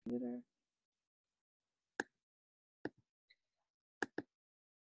Computer.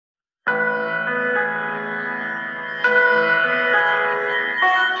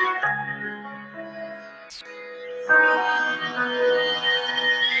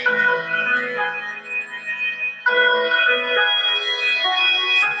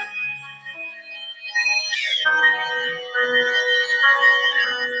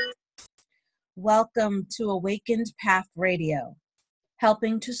 Welcome to Awakened Path Radio,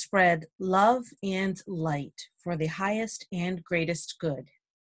 helping to spread love and light for the highest and greatest good.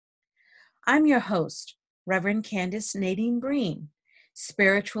 I'm your host, Reverend Candace Nadine Breen,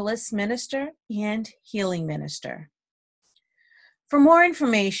 spiritualist minister and healing minister. For more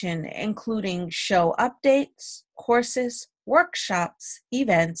information, including show updates, courses, workshops,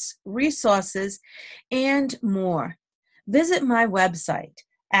 events, resources, and more, visit my website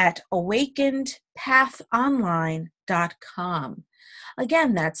at awakenedpathonline.com.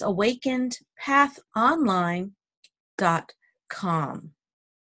 Again, that's awakenedpathonline.com.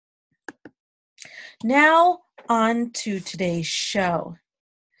 Now, on to today's show.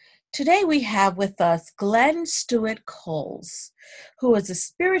 Today we have with us Glenn Stewart Coles, who is a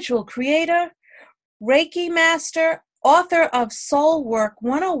spiritual creator, Reiki master, author of Soul Work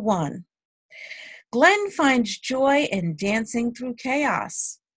 101. Glenn finds joy in dancing through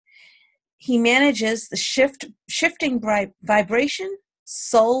chaos. He manages the shifting vibration,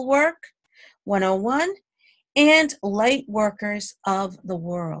 Soul Work 101, and Light Workers of the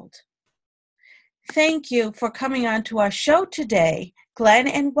World. Thank you for coming on to our show today, Glenn,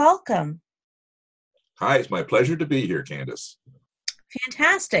 and welcome. Hi, it's my pleasure to be here, Candace.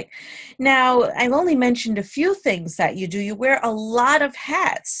 Fantastic. Now, I've only mentioned a few things that you do. You wear a lot of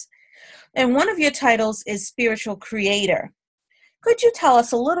hats, and one of your titles is spiritual creator. Could you tell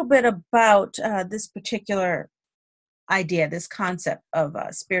us a little bit about this particular idea, this concept of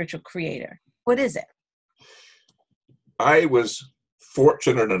a spiritual creator? What is it? I was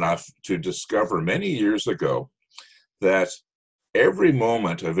fortunate enough to discover many years ago that every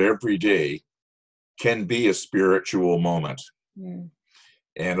moment of every day can be a spiritual moment. Mm.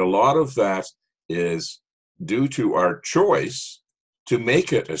 And a lot of that is due to our choice to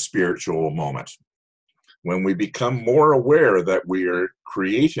make it a spiritual moment. When we become more aware that we are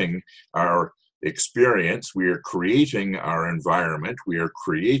creating our experience, we are creating our environment, we are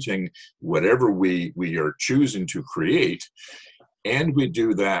creating whatever we are choosing to create, and we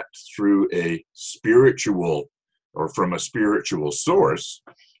do that through a spiritual or from a spiritual source,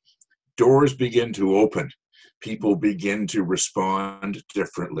 doors begin to open. People begin to respond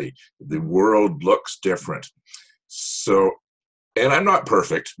differently. The world looks different. So, and I'm not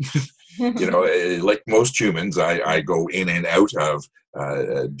perfect. Like most humans, I go in and out of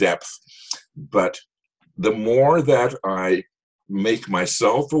depth. But the more that I make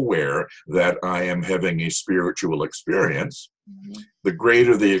myself aware that I am having a spiritual experience, the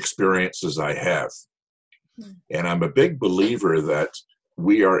greater the experiences I have. And I'm a big believer that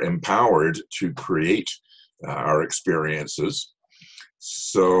we are empowered to create our experiences.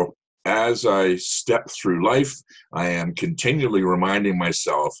 So as I step through life, I am continually reminding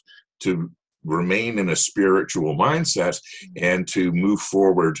myself to remain in a spiritual mindset and to move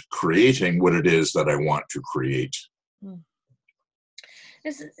forward creating what it is that I want to create.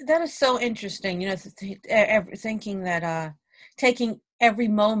 That is so interesting, thinking that taking every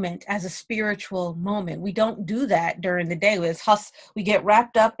moment as a spiritual moment. We don't do that during the day. We get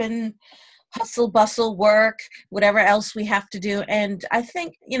wrapped up in hustle, bustle, work, whatever else we have to do. And I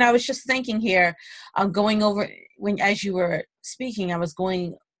think, I was just thinking here, going over, as you were speaking, I was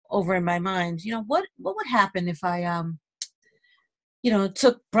going over in my mind, what would happen if I,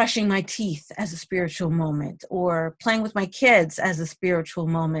 took brushing my teeth as a spiritual moment or playing with my kids as a spiritual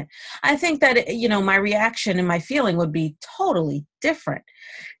moment. I think that, my reaction and my feeling would be totally different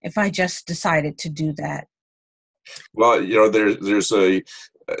if I just decided to do that. Well, there's an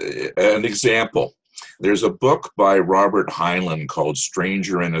example. There's a book by Robert Heinlein called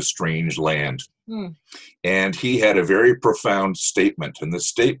Stranger in a Strange Land. And he had a very profound statement. And the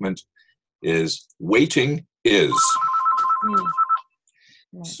statement is, waiting is.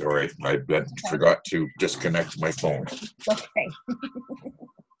 Right. Sorry, I forgot to disconnect my phone. Okay.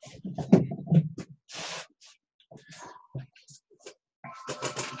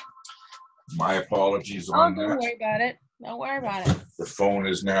 My apologies on that. Don't worry about it. Don't worry about it. The phone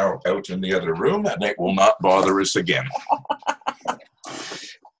is now out in the other room, and it will not bother us again.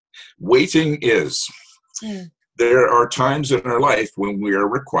 Waiting is. There are times in our life when we are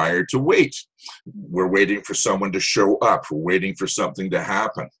required to wait. We're waiting for someone to show up. We're waiting for something to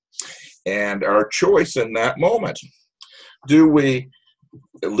happen. And our choice in that moment, do we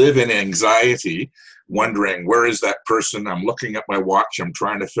live in anxiety, wondering, where is that person? I'm looking at my watch. I'm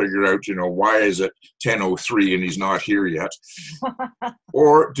trying to figure out, why is it 10:03 and he's not here yet?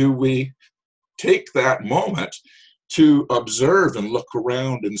 Or do we take that moment to observe and look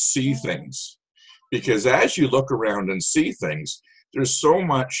around and see things? Because as you look around and see things, there's so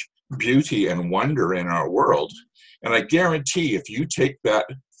much beauty and wonder in our world. And I guarantee if you take that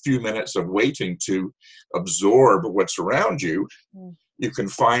few minutes of waiting to absorb what's around you, you can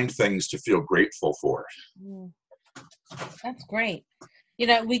find things to feel grateful for. That's great.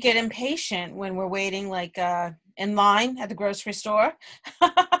 We get impatient when we're waiting, like in line at the grocery store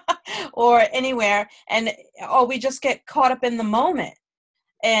or anywhere, or we just get caught up in the moment,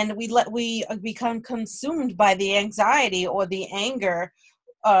 and we become consumed by the anxiety or the anger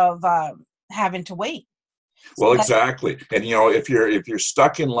of having to wait. Well, exactly. And if you're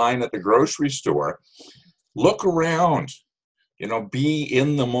stuck in line at the grocery store, look around. Be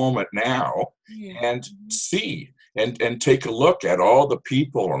in the moment now and see and take a look at all the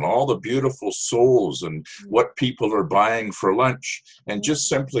people and all the beautiful souls and what people are buying for lunch, and just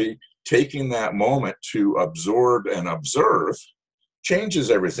simply taking that moment to absorb and observe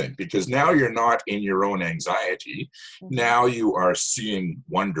changes everything, because now you're not in your own anxiety. Now you are seeing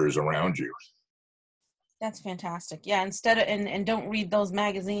wonders around you. That's fantastic. Yeah, instead of and don't read those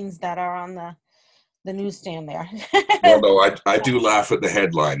magazines that are on the newsstand there. Well, no, I do laugh at the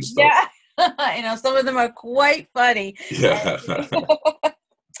headlines, though. Yeah, some of them are quite funny. Yeah.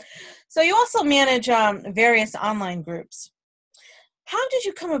 So you also manage various online groups. How did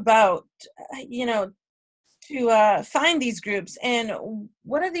you come about, to find these groups, and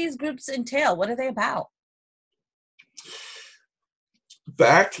what do these groups entail? What are they about?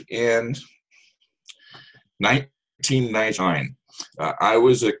 Back in 1999, I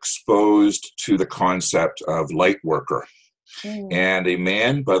was exposed to the concept of light worker. And a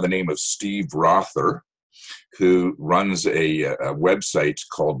man by the name of Steve Rother, who runs a website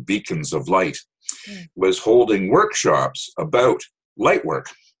called Beacons of Light, was holding workshops about light work.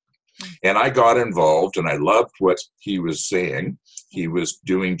 And I got involved, and I loved what he was saying. He was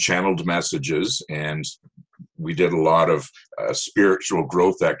doing channeled messages, and we did a lot of spiritual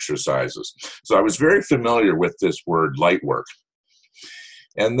growth exercises. So I was very familiar with this word light work.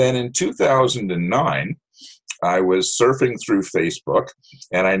 And then in 2009, I was surfing through Facebook,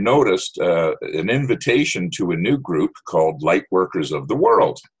 and I noticed an invitation to a new group called Light Workers of the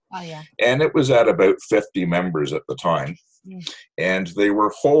World. Oh, yeah. And it was at about 50 members at the time. And they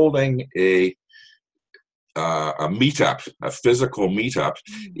were holding a meetup, a physical meetup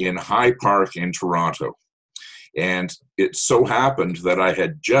in High Park in Toronto. And it so happened that I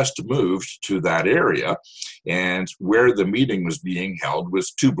had just moved to that area, and where the meeting was being held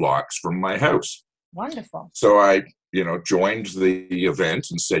was 2 blocks from my house. Wonderful. So I, joined the event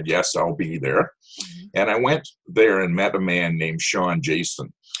and said, yes, I'll be there. And I went there and met a man named Sean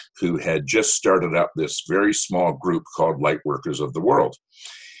Jason, who had just started up this very small group called Light Workers of the World.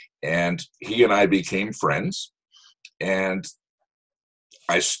 And he and I became friends, and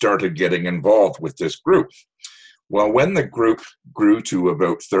I started getting involved with this group. Well, when the group grew to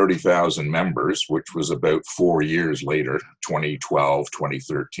about 30,000 members, which was about 4 years later, 2012,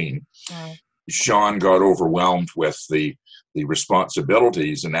 2013, Sean got overwhelmed with the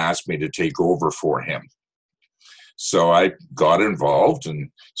responsibilities and asked me to take over for him. So I got involved and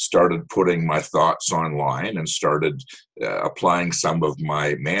started putting my thoughts online and started applying some of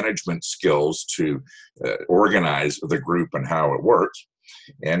my management skills to organize the group and how it worked.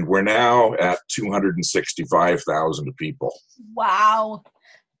 And we're now at 265,000 people. Wow.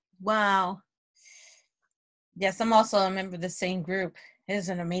 Yes, I'm also a member of the same group. It is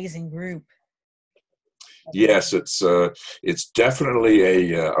an amazing group. Yes, it's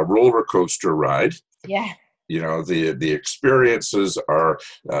definitely a roller coaster ride. Yeah. The experiences are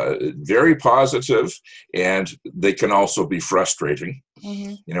very positive, and they can also be frustrating.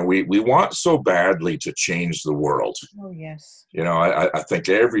 We want so badly to change the world. Oh, yes. I think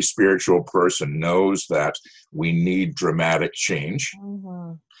every spiritual person knows that we need dramatic change.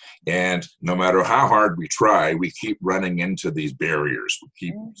 And no matter how hard we try, we keep running into these barriers. We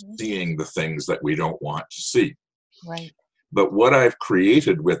keep seeing the things that we don't want to see. Right. But what I've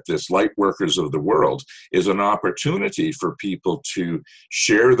created with this Light Workers of the World is an opportunity for people to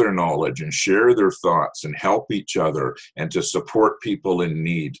share their knowledge and share their thoughts and help each other, and to support people in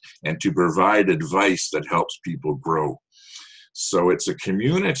need, and to provide advice that helps people grow. So it's a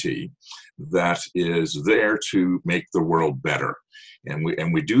community that is there to make the world better. And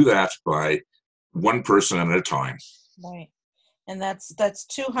we do that by one person at a time. Right. And that's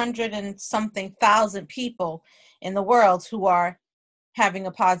 200 and something thousand people in the world who are having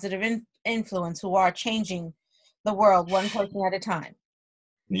a positive influence, who are changing the world one person at a time.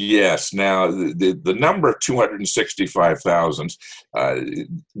 Yes. Now, the number 265,000,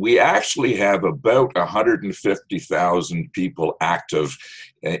 we actually have about 150,000 people active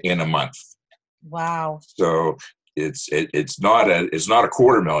in a month. Wow. So it's not a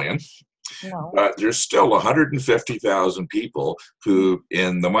quarter million. No. But there's still 150,000 people who,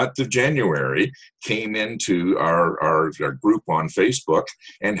 in the month of January, came into our group on Facebook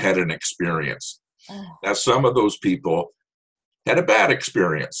and had an experience. Now, some of those people had a bad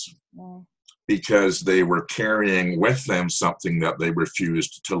experience because they were carrying with them something that they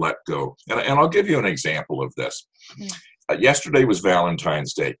refused to let go. And I'll give you an example of this. Yesterday was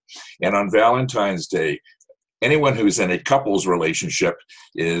Valentine's Day. And on Valentine's Day, anyone who's in a couples relationship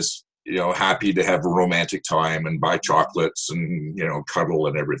is happy to have a romantic time and buy chocolates and, cuddle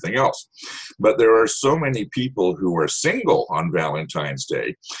and everything else. But there are so many people who are single on Valentine's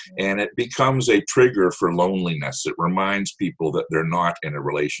Day, and it becomes a trigger for loneliness. It reminds people that they're not in a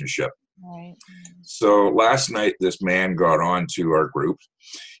relationship. Right. So last night, this man got onto our group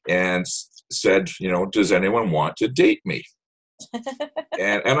and said, does anyone want to date me?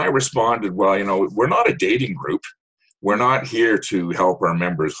 and I responded, well, we're not a dating group. We're not here to help our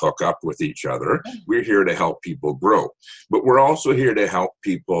members hook up with each other. We're here to help people grow. But we're also here to help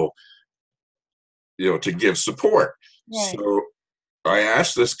people, to give support. Right. So I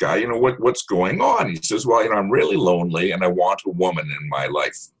asked this guy, what's going on? He says, well, I'm really lonely and I want a woman in my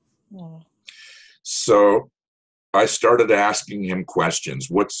life. Yeah. So I started asking him questions.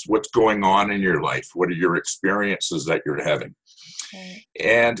 What's going on in your life? What are your experiences that you're having? Right.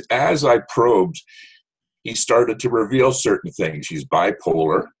 And as I probed, he started to reveal certain things. He's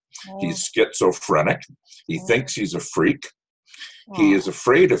bipolar. He's schizophrenic. He thinks he's a freak. He is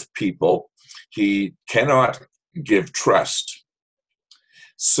afraid of people. He cannot give trust.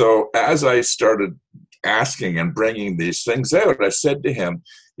 So as I started asking and bringing these things out, I said to him,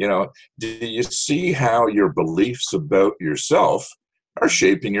 do you see how your beliefs about yourself are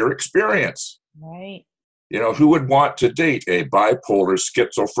shaping your experience? Right. Who would want to date a bipolar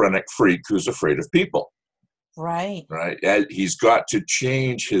schizophrenic freak who's afraid of people? Right. Right. He's got to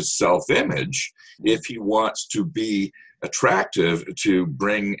change his self-image if he wants to be attractive to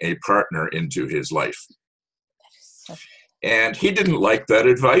bring a partner into his life. And he didn't like that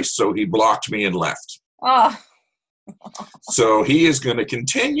advice, so he blocked me and left. Oh. So he is going to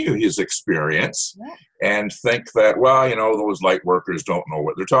continue his experience and think that, those light workers don't know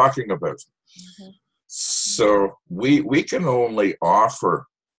what they're talking about. Mm-hmm. So we can only offer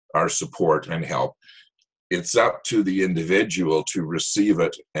our support and help. It's up to the individual to receive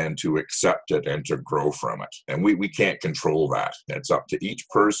it and to accept it and to grow from it. And we can't control that. It's up to each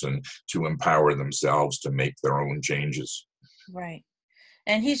person to empower themselves to make their own changes. Right.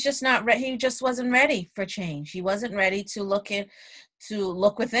 And he's just not ready. He just wasn't ready for change. He wasn't ready to look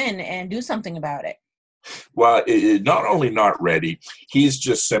within and do something about it. Well, not only not ready, he's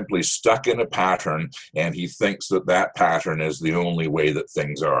just simply stuck in a pattern, and he thinks that pattern is the only way that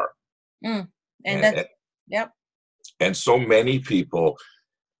things are. Yep. And so many people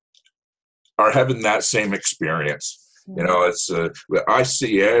are having that same experience. I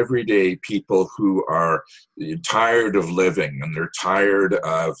see every day people who are tired of living, and they're tired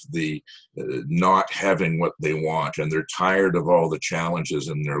of the not having what they want, and they're tired of all the challenges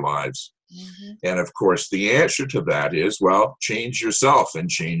in their lives. Mm-hmm. And of course, the answer to that is, change yourself and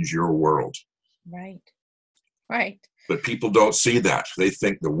change your world. Right. Right. But people don't see that. They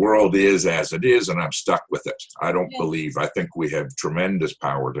think the world is as it is, and I'm stuck with it. I don't believe. I think we have tremendous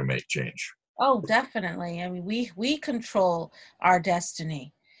power to make change. Oh, definitely. I mean, we control our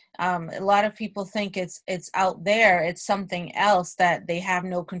destiny. A lot of people think it's out there. It's something else that they have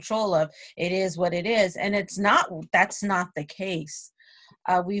no control of. It is what it is, and it's not. That's not the case.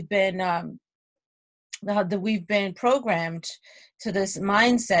 We've been programmed to this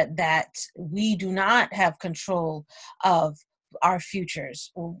mindset that we do not have control of our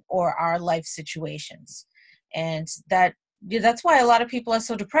futures or our life situations. And that's why a lot of people are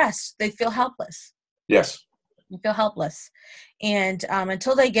so depressed. They feel helpless. Yes. They feel helpless. And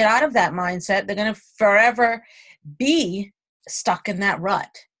until they get out of that mindset, they're going to forever be stuck in that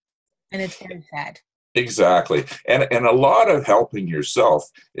rut. And it's very sad. Exactly. And a lot of helping yourself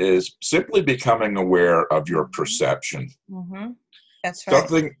is simply becoming aware of your perception. Mm-hmm. That's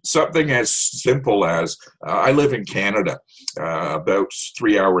right. Something as simple as, I live in Canada, about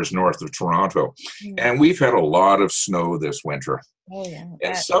 3 hours north of Toronto, and we've had a lot of snow this winter. Oh yeah.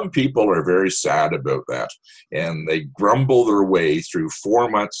 And some people are very sad about that. And they grumble their way through 4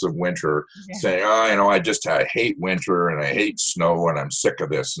 months of winter Yeah. saying, oh, I hate winter and I hate snow and I'm sick of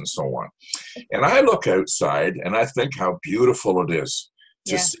this and so on. And I look outside and I think how beautiful it is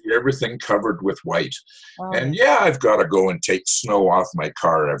to Yeah. see everything covered with white. Oh yeah. And yeah, I've got to go and take snow off my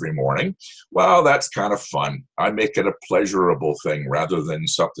car every morning. Well, that's kind of fun. I make it a pleasurable thing rather than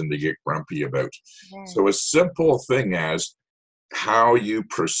something to get grumpy about. Right. So a simple thing as how you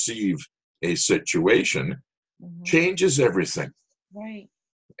perceive a situation Hmm. changes everything. Right.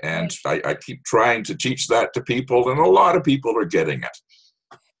 And Right. I keep trying to teach that to people, and a lot of people are getting it.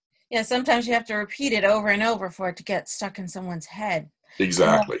 Yeah. Sometimes you have to repeat it over and over for it to get stuck in someone's head. I know.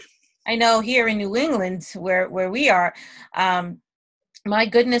 Exactly. I know here in New England, where we are, um, my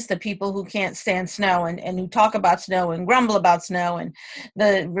goodness, the people who can't stand snow and who talk about snow and grumble about snow and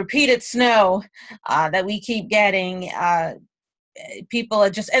the repeated snow that we keep getting. People are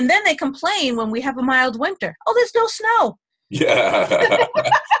just, and then they complain when we have a mild winter. Oh, there's no snow. Yeah.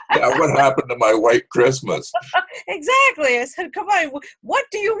 Yeah, what happened to my white Christmas? Exactly. I said, come on, what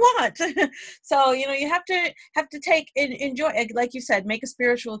do you want? So, you have to take and enjoy, like you said, make a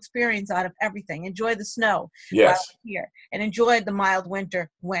spiritual experience out of everything. Enjoy the snow while Yes. it's here and enjoy the mild winter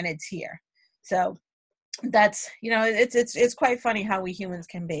when it's here. So that's, it's quite funny how we humans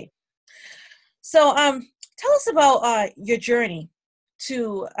can be. So, tell us about your journey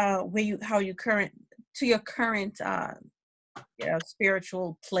to your current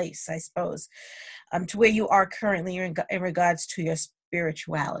spiritual place, I suppose, to where you are currently in regards to your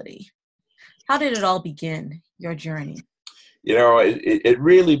spirituality. How did it all begin, your journey? It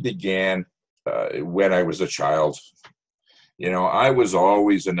really began when I was a child. I was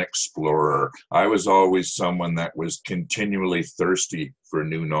always an explorer. I was always someone that was continually thirsty for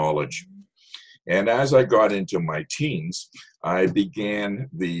new knowledge. And as I got into my teens, I began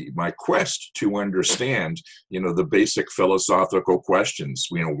my quest to understand, the basic philosophical questions.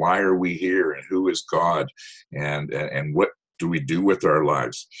 Why are we here, and who is God, and what do we do with our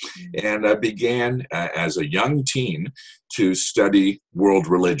lives? And I began as a young teen to study world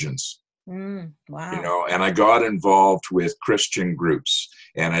religions. Wow. And I got involved with Christian groups,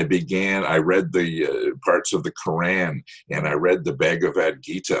 and I read the parts of the Quran, and I read the Bhagavad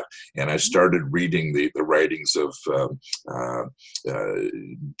Gita, and I started reading the writings of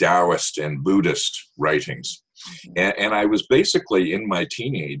Taoist and Buddhist writings. And I was basically, in my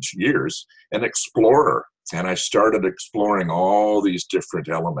teenage years, an explorer. And I started exploring all these different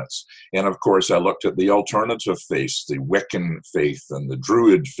elements. And of course, I looked at the alternative faiths, the Wiccan faith and the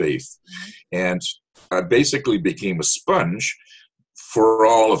Druid faith. And I basically became a sponge for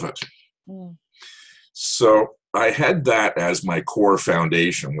all of it. Mm. So I had that as my core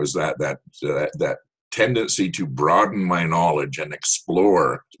foundation, was that tendency to broaden my knowledge and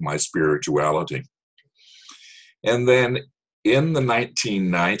explore my spirituality. And then in the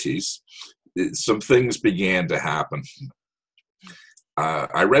 1990s, some things began to happen.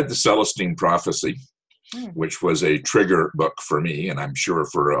 I read the Celestine Prophecy, which was a trigger book for me, and I'm sure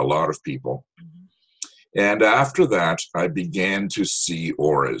for a lot of people. And after that, I began to see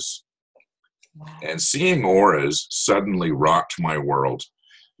auras. Wow. And seeing auras suddenly rocked my world.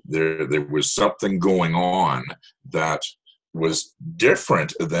 There was something going on that was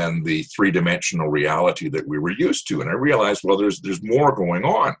different than the three-dimensional reality that we were used to. And I realized, well, there's more going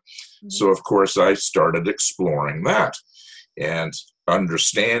on. So, of course, I started exploring that and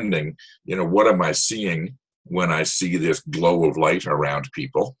understanding, what am I seeing when I see this glow of light around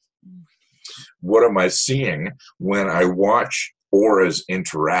people? What am I seeing when I watch auras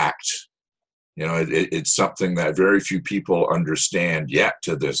interact? It's something that very few people understand yet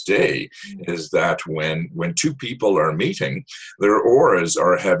to this day, is that when two people are meeting, their auras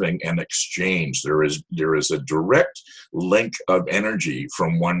are having an exchange. There is a direct link of energy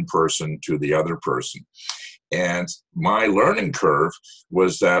from one person to the other person. And my learning curve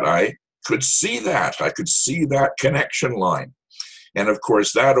was that I could see that. I could see that connection line. And of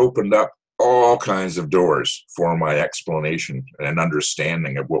course, that opened up all kinds of doors for my explanation and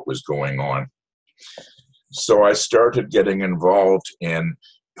understanding of what was going on. So I started getting involved in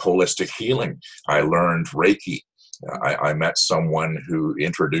holistic healing. I learned Reiki. I met someone who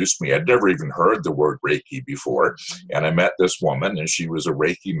introduced me. I'd never even heard the word Reiki before. And I met this woman, and she was a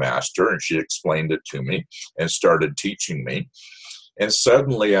Reiki master, and she explained it to me and started teaching me. And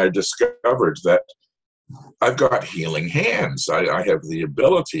suddenly I discovered that I've got healing hands. I have the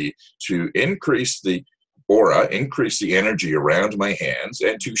ability to increase the aura, increase the energy around my hands,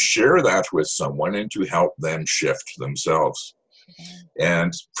 and to share that with someone and to help them shift themselves.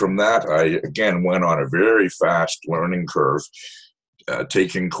 And from that, I again went on a very fast learning curve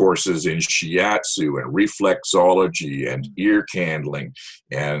taking courses in shiatsu and reflexology and ear candling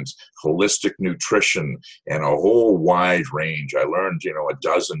and holistic nutrition and a whole wide range. I learned, a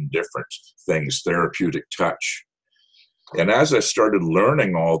dozen different things, therapeutic touch. And as I started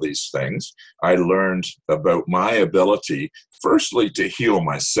learning all these things, I learned about my ability, firstly, to heal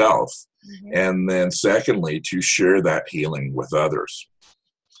myself, and then secondly, to share that healing with others.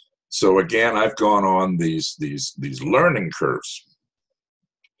 So again, I've gone on these learning curves.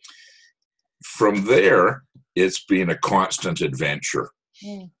 From there, it's been a constant adventure.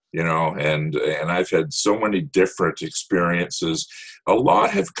 And I've had so many different experiences. A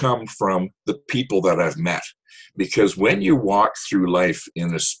lot have come from the people that I've met, because when you walk through life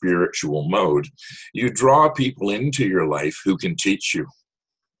in a spiritual mode, you draw people into your life who can teach you.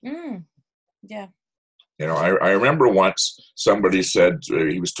 Yeah. I remember once somebody said,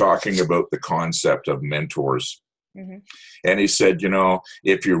 he was talking about the concept of mentors. And he said,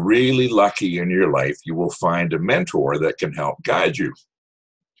 if you're really lucky in your life, you will find a mentor that can help guide you.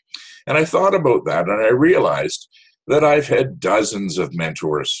 And I thought about that, and I realized that I've had dozens of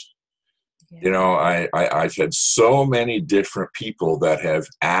mentors. I've had so many different people that have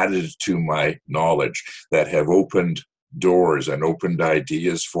added to my knowledge, that have opened doors and opened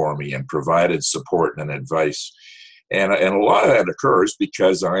ideas for me and provided support and advice. And a lot of that occurs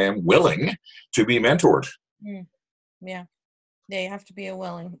because I am willing to be mentored. Yeah. You have to be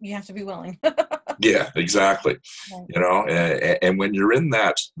willing. Yeah, exactly. Right. And when you're in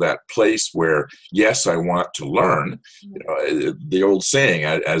that place where, yes, I want to learn, the old saying,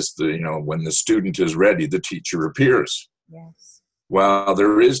 when the student is ready, the teacher appears. Yes. Well,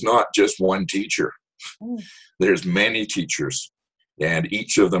 there is not just one teacher. There's many teachers, and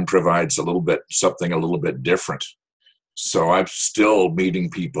each of them provides something a little bit different. So I'm still meeting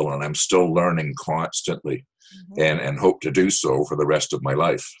people, and I'm still learning constantly, and hope to do so for the rest of my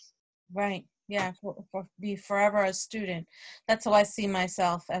life. Right. Yeah. Be forever a student. That's how I see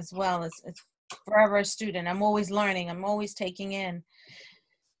myself as well. It's forever a student. I'm always learning. I'm always taking in.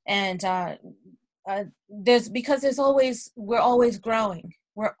 And we're always growing.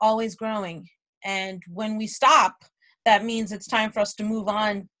 We're always growing. And when we stop, that means it's time for us to move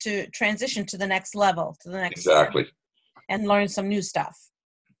on, to transition to the next level, Exactly, and learn some new stuff.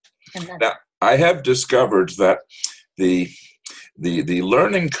 Now, I have discovered that the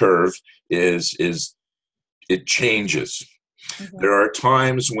learning curve is it changes. There are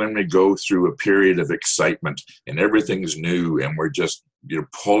times when we go through a period of excitement and everything's new, and we're just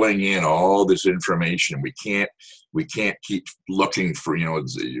pulling in all this information. We can't keep looking for,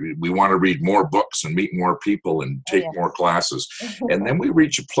 we want to read more books and meet more people and take more classes. And then we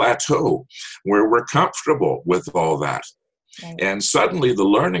reach a plateau where we're comfortable with all that. Right. And suddenly the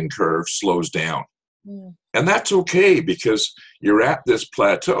learning curve slows down. And that's okay, because you're at this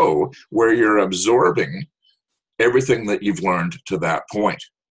plateau where you're absorbing everything that you've learned to that point.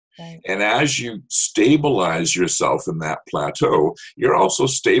 Right. And as you stabilize yourself in that plateau, you're also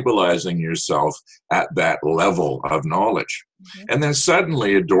stabilizing yourself at that level of knowledge. And then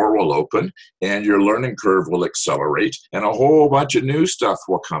suddenly a door will open and your learning curve will accelerate and a whole bunch of new stuff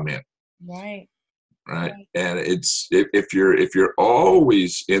will come in. Right. And it's if you're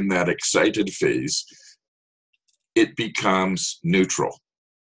always in that excited phase, it becomes neutral.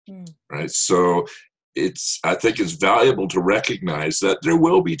 Right. So I think it's valuable to recognize that there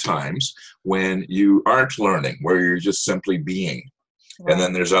will be times when you aren't learning, where you're just simply being. Right. And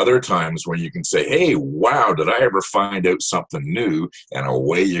then there's other times when you can say, hey, wow, did I ever find out something new? And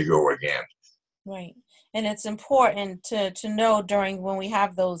away you go again. Right. And it's important to know when we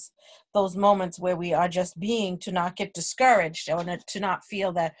have those moments where we are just being, to not get discouraged, or to not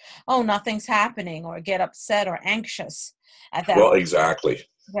feel that, oh, nothing's happening, or get upset or anxious at that. Well, exactly.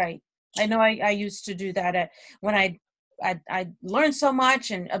 Right. I know I used to do that when I learned so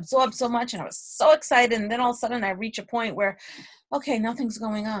much and absorbed so much, and I was so excited, and then all of a sudden I reach a point where, okay, nothing's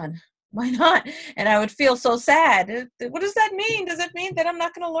going on. Why not? And I would feel so sad. What does that mean? Does it mean that I'm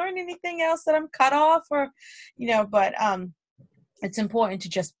not going to learn anything else, that I'm cut off, or, but it's important to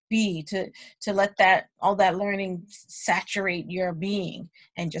just be, to let all that learning saturate your being,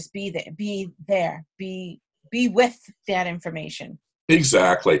 and just be there, be with that information.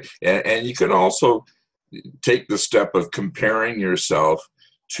 Exactly. And you can also take the step of comparing yourself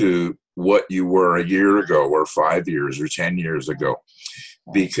to what you were a year ago, or 5 years, or 10 years ago.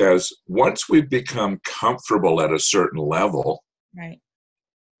 Because once we've become comfortable at a certain level, right,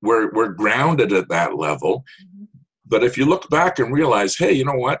 we're grounded at that level. But if you look back and realize, hey, you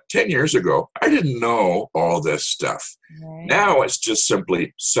know what? 10 years ago, I didn't know all this stuff. Right. Now it's just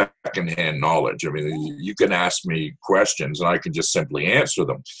simply secondhand knowledge. I mean, you can ask me questions and I can just simply answer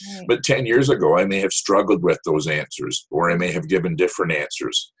them. Right. But 10 years ago, I may have struggled with those answers, or I may have given different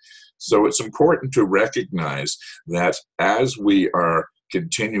answers. So it's important to recognize that as we are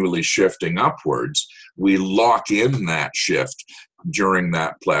continually shifting upwards, we lock in that shift during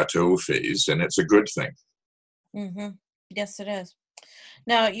that plateau phase, and it's a good thing. Mm-hmm. Yes, it is.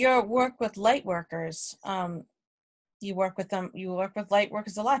 Now, your work with light workers, you work with them. You work with light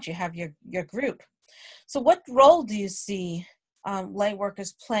workers a lot. You have your group. So, what role do you see light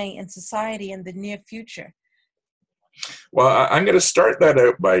workers playing in society in the near future? Well, I'm going to start that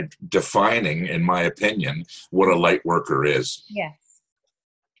out by defining, in my opinion, what a light worker is. Yes.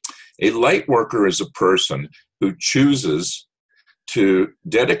 A light worker is a person who chooses to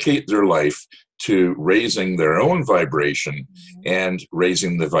dedicate their life to raising their own vibration and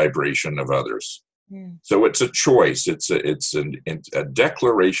raising the vibration of others. So it's a choice. It's a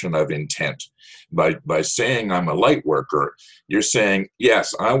declaration of intent. By saying I'm a light worker, you're saying,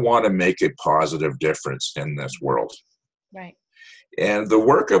 yes, I want to make a positive difference in this world. Right. And the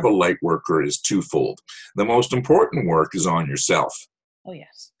work of a light worker is twofold. The most important work is on yourself. Oh,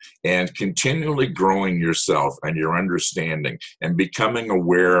 yes. And continually growing yourself and your understanding and becoming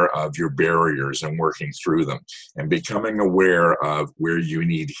aware of your barriers and working through them and becoming aware of where you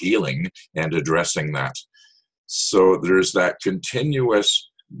need healing and addressing that. So there's that continuous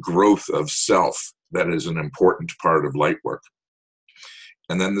growth of self that is an important part of light work.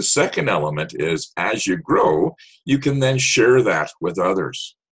 And then the second element is, as you grow, you can then share that with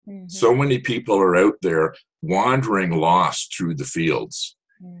others. Mm-hmm. So many people are out there wandering lost through the fields.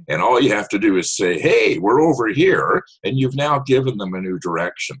 Mm-hmm. And all you have to do is say, hey, we're over here. And you've now given them a new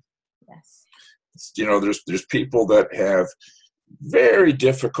direction. Yes. You know, there's people that have very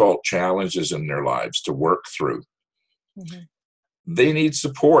difficult challenges in their lives to work through. Mm-hmm. They need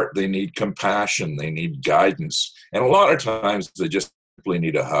support. They need compassion. They need guidance. And a lot of times they just simply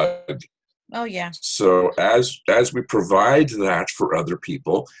need a hug. Oh, yeah. So as we provide that for other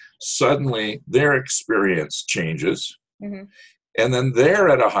people, suddenly their experience changes. Mm-hmm. And then they're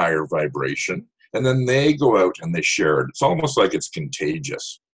at a higher vibration. And then they go out and they share it. It's almost like it's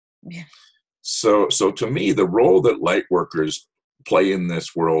contagious. Yeah. So to me, the role that light workers play in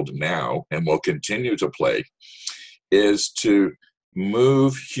this world now and will continue to play is to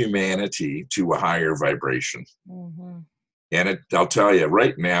move humanity to a higher vibration. Mm-hmm. And I'll tell you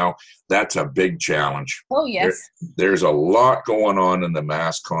right now, that's a big challenge. Oh, yes. There's a lot going on in the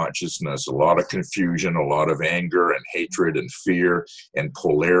mass consciousness, a lot of confusion, a lot of anger and hatred and fear and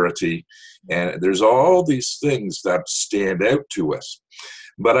polarity. And there's all these things that stand out to us.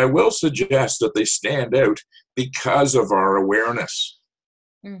 But I will suggest that they stand out because of our awareness.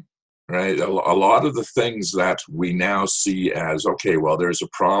 Mm. Right? A lot of the things that we now see as, okay, well, there's a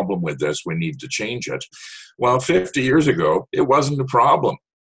problem with this, we need to change it. Well, 50 years ago, it wasn't a problem.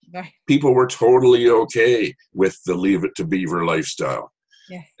 Right. People were totally okay with the Leave It to Beaver lifestyle.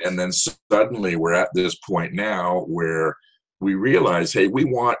 Yes. And then suddenly we're at this point now where we realize, hey, we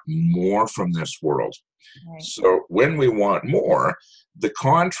want more from this world. Right. So when we want more, the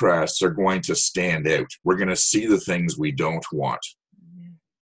contrasts are going to stand out. We're going to see the things we don't want.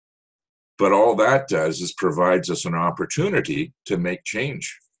 But all that does is provides us an opportunity to make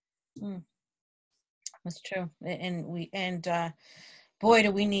change. Mm. That's true. And boy, do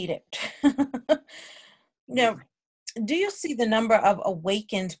we need it. Now, do you see the number of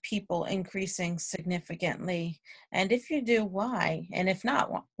awakened people increasing significantly? And if you do, why? And if not,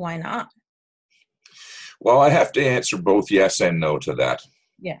 why not? Well, I have to answer both yes and no to that.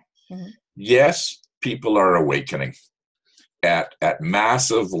 Yeah. Mm-hmm. Yes, people are awakening. At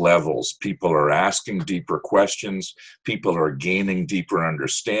massive levels, people are asking deeper questions. People are gaining deeper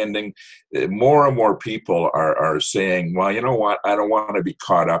understanding. More and more people are saying, well, you know what? I don't want to be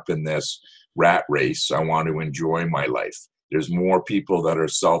caught up in this rat race. I want to enjoy my life. There's more people that are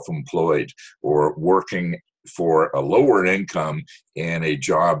self-employed or working for a lower income in a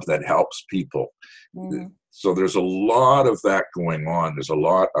job that helps people. Mm-hmm. So there's a lot of that going on. There's a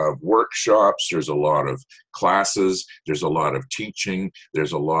lot of workshops. There's a lot of classes. There's a lot of teaching.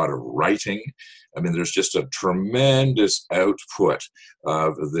 There's a lot of writing. I mean, there's just a tremendous output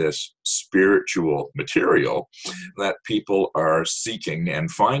of this spiritual material that people are seeking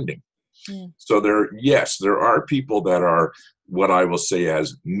and finding. Mm. So there are people that are what I will say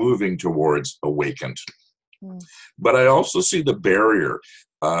as moving towards awakened. Mm. But I also see the barrier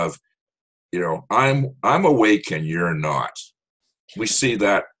of, you know, I'm awake and you're not. We see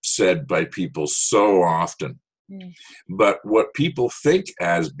that said by people so often. Mm. But what people think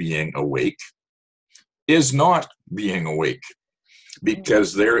as being awake is not being awake,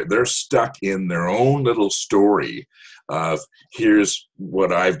 because they're stuck in their own little story of, here's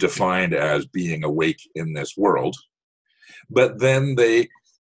what I've defined as being awake in this world. But then they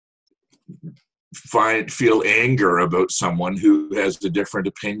feel anger about someone who has a different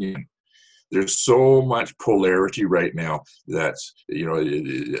opinion. There's so much polarity right now that,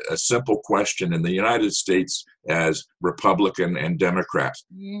 a simple question in the United States as Republican and Democrat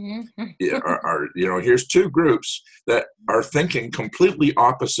here's two groups that are thinking completely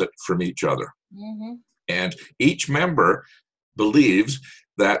opposite from each other. And each member believes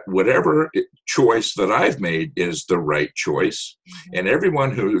that whatever choice that I've made is the right choice. And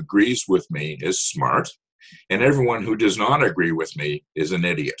everyone who agrees with me is smart. And everyone who does not agree with me is an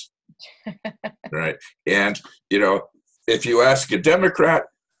idiot. Right. And, if you ask a Democrat,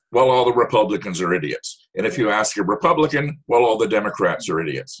 well, all the Republicans are idiots. And if you ask a Republican, well, all the Democrats are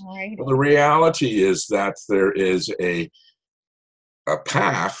idiots. Right. Well, the reality is that there is a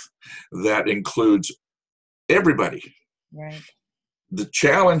path that includes everybody. Right. The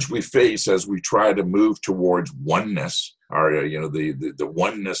challenge we face as we try to move towards oneness, or the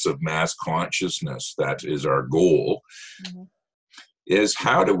oneness of mass consciousness, that is our goal, is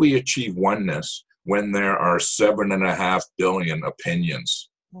how do we achieve oneness when there are 7.5 billion opinions?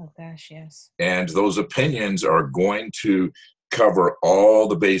 Oh gosh, yes. And those opinions are going to cover all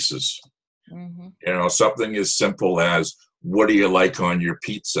the bases. Something as simple as, what do you like on your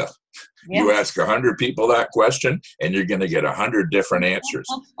pizza? Yes. You ask 100 people that question, and you're going to get 100 different answers.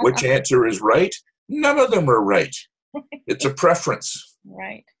 Which answer is right? None of them are right. It's a preference.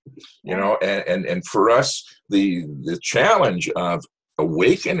 Right. And for us, the challenge of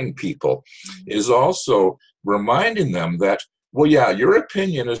awakening people is also reminding them that, well, yeah, your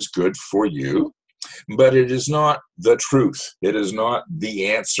opinion is good for you, but it is not the truth. It is not the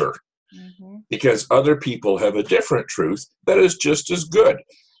answer. Because other people have a different truth that is just as good.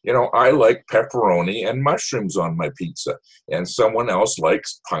 I like pepperoni and mushrooms on my pizza, and someone else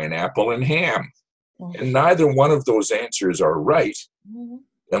likes pineapple and ham. And neither one of those answers are right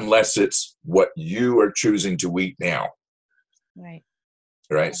unless it's what you are choosing to eat now.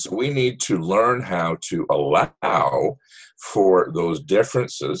 Right. So we need to learn how to allow for those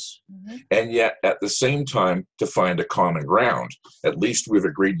differences, and yet at the same time to find a common ground. At least we've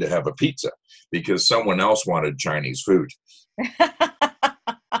agreed to have a pizza because someone else wanted Chinese food.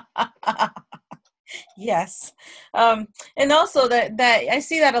 Yes. And also that I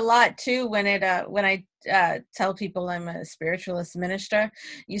see that a lot too when I tell people I'm a spiritualist minister.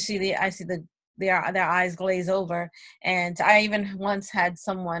 I see their eyes glaze over. And I even once had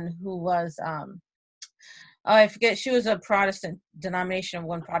someone who was I forget, she was a Protestant denomination of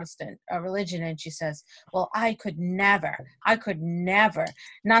one Protestant religion, and she says, well, I could never,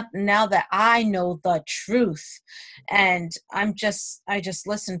 not now that I know the truth. And I just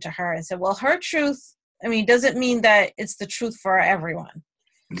listened to her and said, well, her truth, doesn't mean that it's the truth for everyone.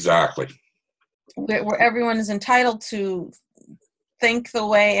 Exactly. Where everyone is entitled to think the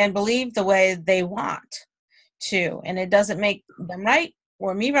way and believe the way they want to, and it doesn't make them right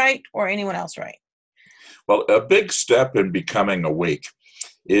or me right or anyone else right. Well, a big step in becoming awake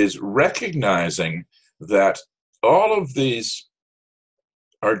is recognizing that all of these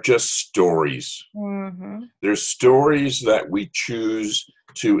are just stories. They're stories that we choose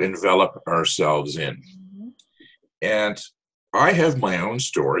to envelop ourselves in. And I have my own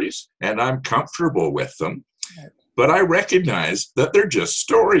stories, and I'm comfortable with them, but I recognize that they're just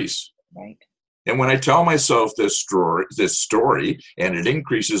stories. Right. And when I tell myself this story, and it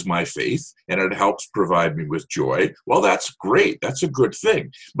increases my faith, and it helps provide me with joy, well, that's great. That's a good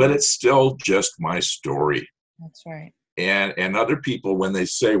thing. But it's still just my story. That's right. And other people, when they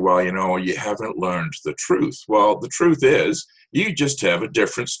say, well, you haven't learned the truth. Well, the truth is, you just have a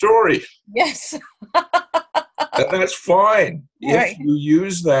different story. Yes. And that's fine. Right. If you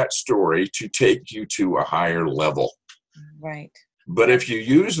use that story to take you to a higher level. Right. But if you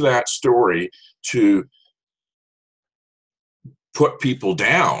use that story to put people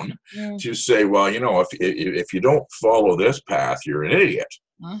down, to say, well, if you don't follow this path, you're an idiot.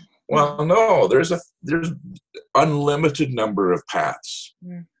 Well, no, there's unlimited number of paths,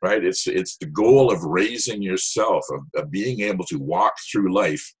 right? It's the goal of raising yourself, of being able to walk through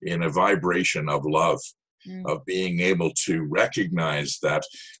life in a vibration of love, of being able to recognize that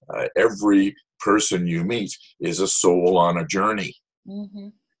every person you meet is a soul on a journey.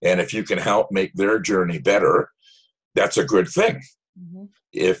 And if you can help make their journey better, that's a good thing.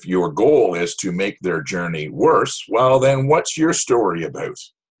 If your goal is to make their journey worse, well, then what's your story about?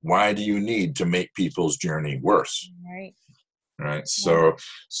 why do you need to make people's journey worse? Right. Right. Yeah.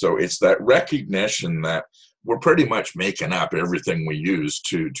 So it's that recognition that we're pretty much making up everything we use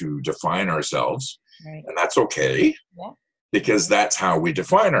to define ourselves. Right. And that's okay, Yeah. because that's how we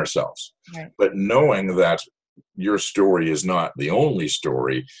define ourselves. Right. But knowing that your story is not the only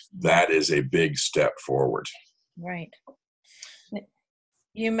story, that is a big step forward. Right.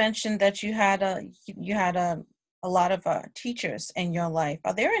 You mentioned that you had a lot of teachers in your life.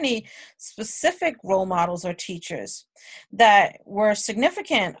 Are there any specific role models or teachers that were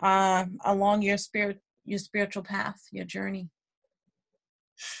significant along your spiritual path, your journey?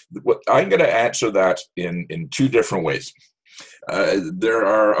 I'm going to answer that in two different ways. There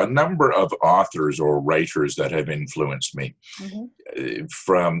are a number of authors or writers that have influenced me.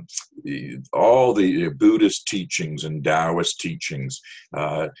 From all the Buddhist teachings and Taoist teachings.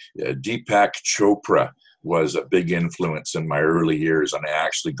 Deepak Chopra was a big influence in my early years, and I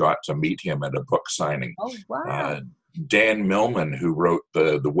actually got to meet him at a book signing. Oh, wow. Dan Millman, who wrote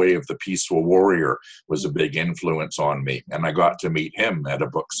the Way of the Peaceful Warrior, was a big influence on me, and I got to meet him at a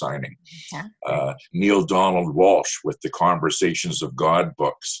book signing. Neil Donald Walsh with the Conversations of God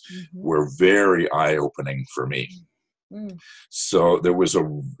books were very eye-opening for me. So there was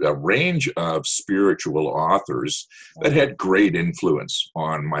a range of spiritual authors that had great influence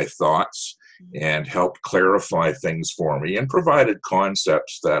on my thoughts and helped clarify things for me and provided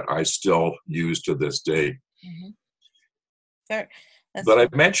concepts that I still use to this day. But I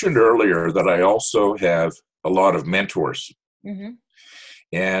mentioned earlier that I also have a lot of mentors.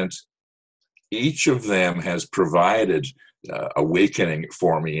 And each of them has provided awakening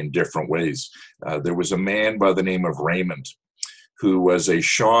for me in different ways. There was a man by the name of Raymond, who was a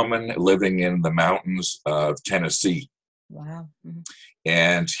shaman living in the mountains of Tennessee. Wow.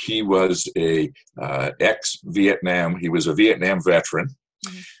 And he was a ex-Vietnam. He was a Vietnam veteran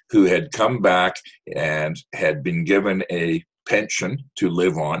who had come back and had been given a pension to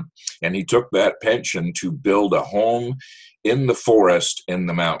live on. And he took that pension to build a home in the forest in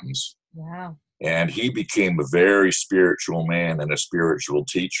the mountains. Wow. And he became a very spiritual man and a spiritual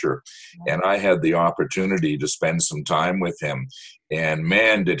teacher. And I had the opportunity to spend some time with him. And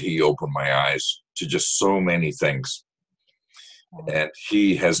man, did he open my eyes to just so many things. And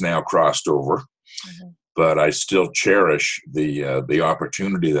he has now crossed over. But I still cherish the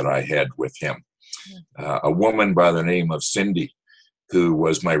opportunity that I had with him. A woman by the name of Cindy, who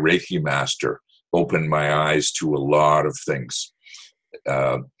was my Reiki master, opened my eyes to a lot of things.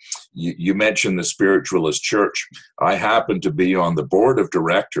 You mentioned the Spiritualist Church. I happen to be on the board of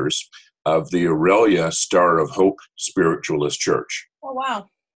directors of the Aurelia Star of Hope Spiritualist Church. Oh, wow.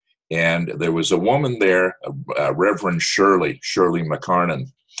 And there was a woman there, Reverend Shirley McCarnan,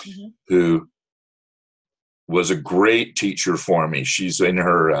 who was a great teacher for me. She's in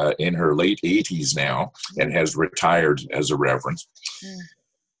her late 80s now and has retired as a reverend.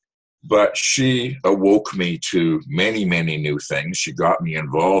 But she awoke me to many, many new things. She got me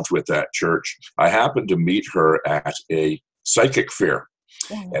involved with that church. I happened to meet her at a psychic fair.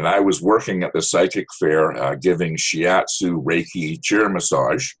 And I was working at the psychic fair giving shiatsu, Reiki, chair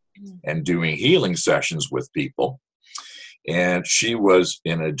massage, and doing healing sessions with people. And she was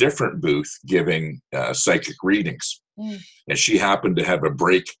in a different booth giving psychic readings. And she happened to have a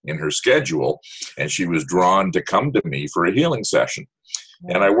break in her schedule, and she was drawn to come to me for a healing session.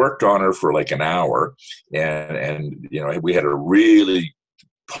 And I worked on her for like an hour, and we had a really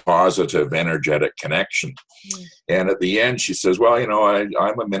positive, energetic connection. And at the end, she says, well,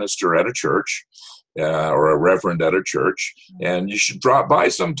 I'm a minister at a church, or a reverend at a church, and you should drop by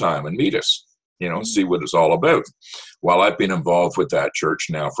sometime and meet us, see what it's all about. Well, I've been involved with that church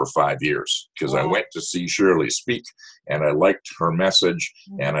now for 5 years because I went to see Shirley speak, and I liked her message,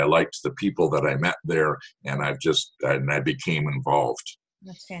 and I liked the people that I met there, and I became involved.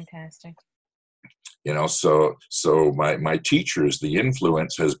 That's fantastic. So my teachers, the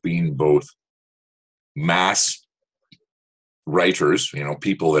influence has been both mass writers,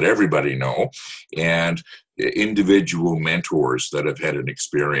 people that everybody know, and individual mentors that have had an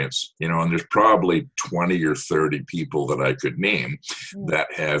experience, and there's probably 20 or 30 people that I could name that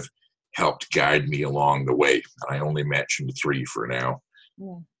have helped guide me along the way. I only mentioned 3 for now.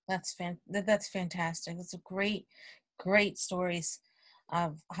 That's fantastic. That's a great stories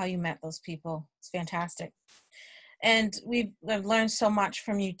of how you met those people. It's fantastic. And I've learned so much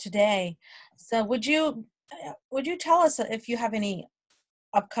from you today. So would you tell us if you have any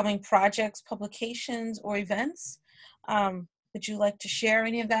upcoming projects, publications, or events? Would you like to share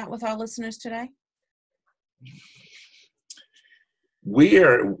any of that with our listeners today? We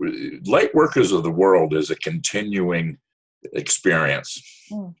are Lightworkers of the World is a continuing experience.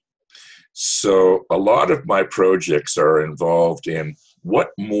 Mm. So a lot of my projects are involved in what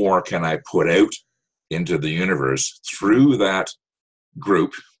more can I put out into the universe through that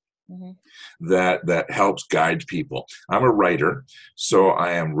group that helps guide people. I'm a writer, so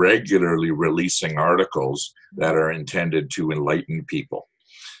I am regularly releasing articles that are intended to enlighten people.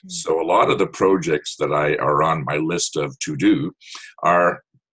 So a lot of the projects that are on my list of to do are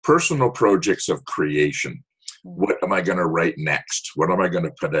personal projects of creation. What am I going to write next? What am I going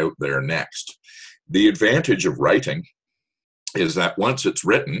to put out there next? The advantage of writing is that once it's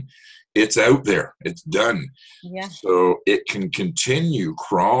written, it's out there, it's done. Yeah. So it can continue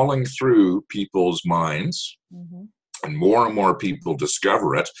crawling through people's minds, and more people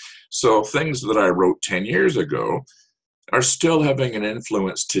discover it. So things that I wrote 10 years ago are still having an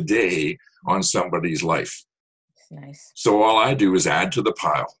influence today on somebody's life. Nice. So all I do is add to the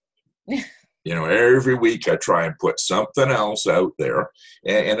pile. Every week I try and put something else out there.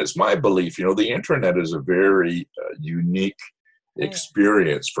 And it's my belief, the internet is a very unique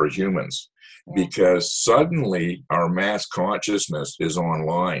experience for humans, because suddenly our mass consciousness is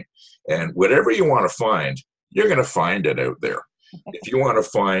online. And whatever you want to find, you're going to find it out there. If you want to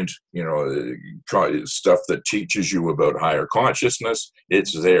find, stuff that teaches you about higher consciousness,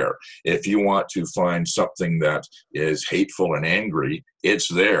 it's there. If you want to find something that is hateful and angry, it's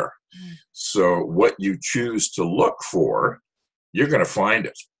there. So what you choose to look for, you're going to find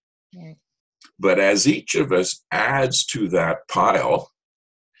it. But as each of us adds to that pile,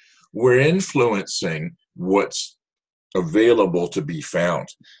 we're influencing what's available to be found.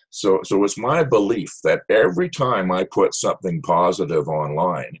 So it's my belief that every time I put something positive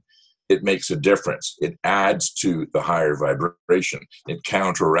online, it makes a difference. It adds to the higher vibration. It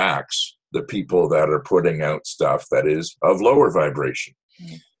counteracts the people that are putting out stuff that is of lower vibration.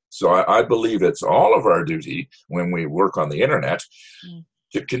 So I believe it's all of our duty when we work on the internet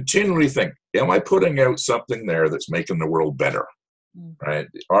to continually think, am I putting out something there that's making the world better? Right?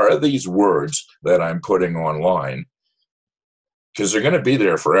 Are these words that I'm putting online, because they're going to be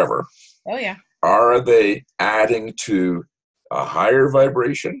there forever? Oh, yeah. Are they adding to a higher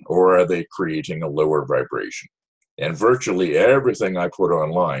vibration, or are they creating a lower vibration? And virtually everything I put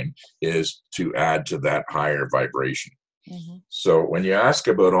online is to add to that higher vibration. So when you ask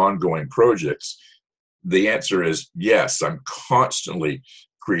about ongoing projects, the answer is yes, I'm constantly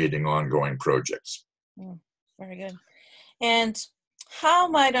creating ongoing projects. Very good. And how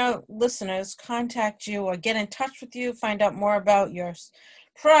might our listeners contact you or get in touch with you, find out more about your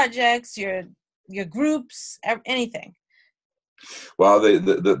projects, your groups, anything? Well,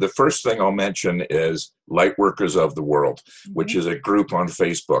 the first thing I'll mention is Lightworkers of the World, which is a group on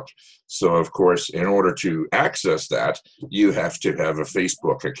Facebook. So, of course, in order to access that, you have to have a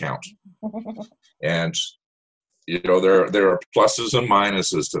Facebook account. And there are pluses and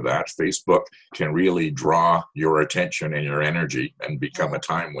minuses to that. Facebook can really draw your attention and your energy and become a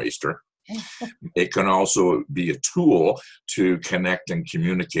time waster. It can also be a tool to connect and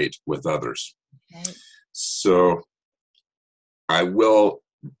communicate with others. So I will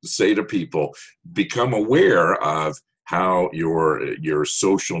say to people, become aware of how your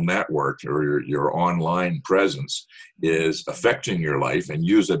social network or your online presence is affecting your life, and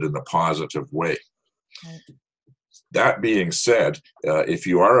use it in a positive way. That being said, if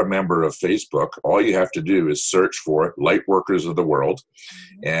you are a member of Facebook, all you have to do is search for Lightworkers of the World,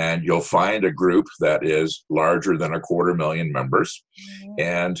 and you'll find a group that is larger than 250,000 members,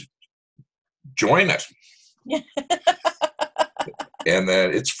 and join it. And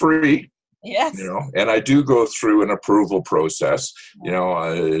then it's free. Yes. And I do go through an approval process.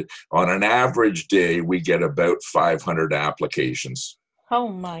 On an average day, we get about 500 applications. Oh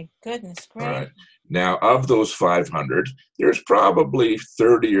my goodness, great. All right. Now, of those 500, there's probably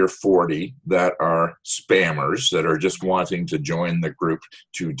 30 or 40 that are spammers that are just wanting to join the group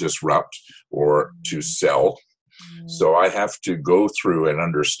to disrupt or to sell. So I have to go through and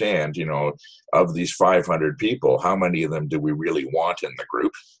understand, of these 500 people, how many of them do we really want in the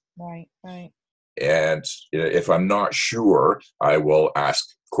group? Right. And if I'm not sure, I will ask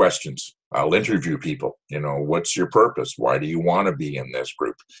questions. I'll interview people. What's your purpose? Why do you want to be in this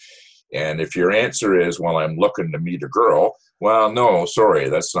group? And if your answer is, well, I'm looking to meet a girl, well, no, sorry,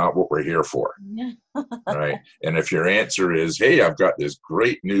 that's not what we're here for. Right. And if your answer is, hey, I've got this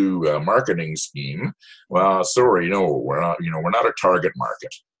great new marketing scheme, well, sorry, no, we're not a target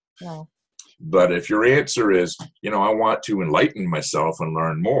market. No. But if your answer is, I want to enlighten myself and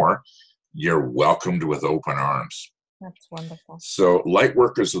learn more, you're welcomed with open arms. That's wonderful. So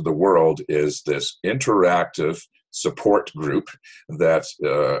Lightworkers of the World is this interactive support group that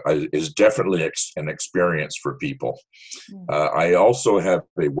is definitely an experience for people. I also have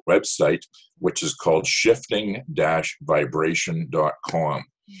a website which is called shifting-vibration.com.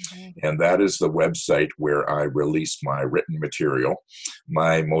 And that is the website where I release my written material.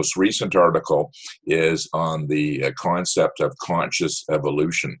 My most recent article is on the concept of conscious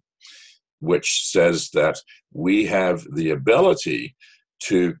evolution, which says that we have the ability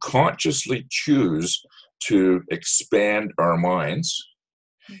to consciously choose to expand our minds.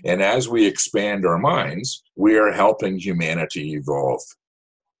 And as we expand our minds, we are helping humanity evolve.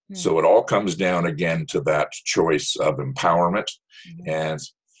 So it all comes down again to that choice of empowerment and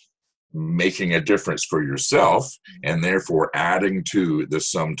making a difference for yourself, and therefore adding to the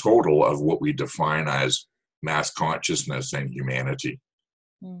sum total of what we define as mass consciousness and humanity.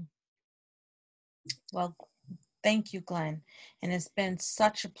 Well, thank you, Glenn. And it's been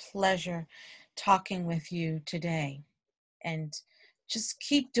such a pleasure talking with you today. And just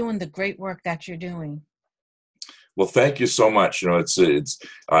keep doing the great work that you're doing. Well, thank you so much.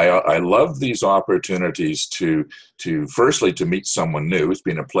 I love these opportunities to firstly to meet someone new. It's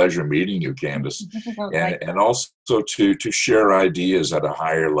been a pleasure meeting you, Candace, and also to share ideas at a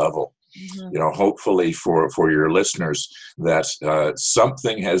higher level. Hopefully for your listeners that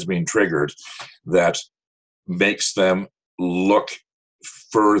something has been triggered that makes them look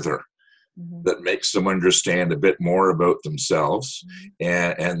further, that makes them understand a bit more about themselves,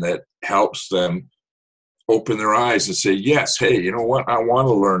 and that helps them open their eyes and say, yes, hey, you know what? I want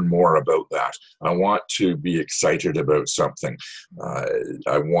to learn more about that. I want to be excited about something.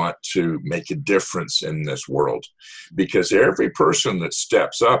 I want to make a difference in this world. Because every person that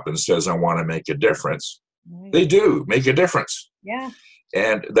steps up and says, I want to make a difference, they do make a difference. Yeah.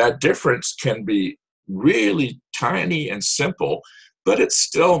 And that difference can be really tiny and simple, but it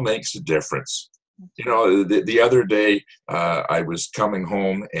still makes a difference. The other day I was coming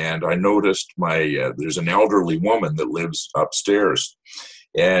home and I noticed there's an elderly woman that lives upstairs,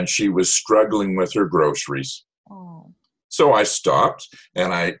 and she was struggling with her groceries. So I stopped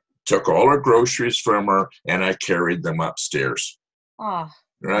and I took all her groceries from her and I carried them upstairs.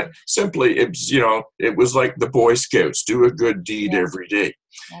 Right? Simply, it was like the Boy Scouts, do a good deed every day.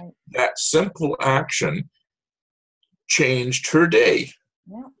 That simple action changed her day.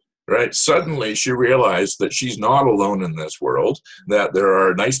 Right? Suddenly she realized that she's not alone in this world, that there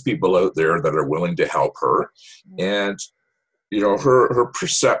are nice people out there that are willing to help her. And, her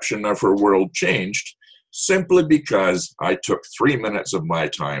perception of her world changed simply because I took 3 minutes of my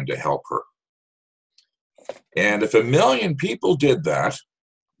time to help her. And if 1 million people did that,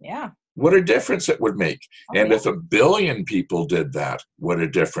 what a difference it would make. And if 1 billion people did that, what a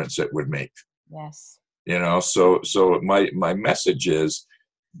difference it would make. Yes. So my message is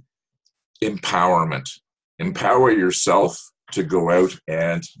empowerment. Empower yourself to go out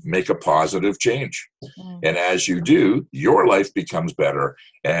and make a positive change. And as you do, your life becomes better,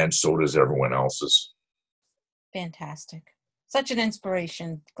 and so does everyone else's. Fantastic. Such an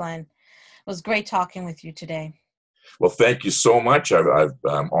inspiration, Glenn. It was great talking with you today. Well, thank you so much.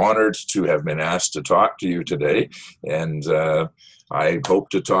 I'm honored to have been asked to talk to you today, and I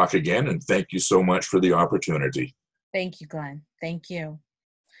hope to talk again, and thank you so much for the opportunity. Thank you, Glenn. Thank you.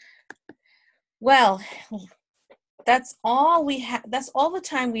 Well, that's all we have. That's all the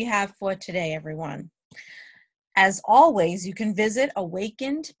time we have for today, everyone. As always, you can visit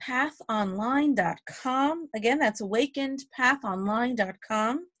awakenedpathonline.com. Again, that's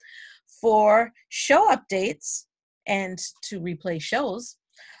awakenedpathonline.com for show updates and to replay shows,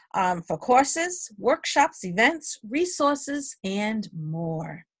 for courses, workshops, events, resources, and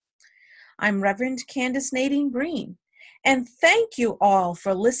more. I'm Reverend Candace Nadine Breen, and thank you all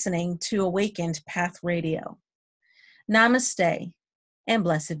for listening to Awakened Path Radio. Namaste, and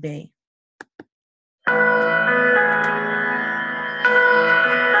blessed be.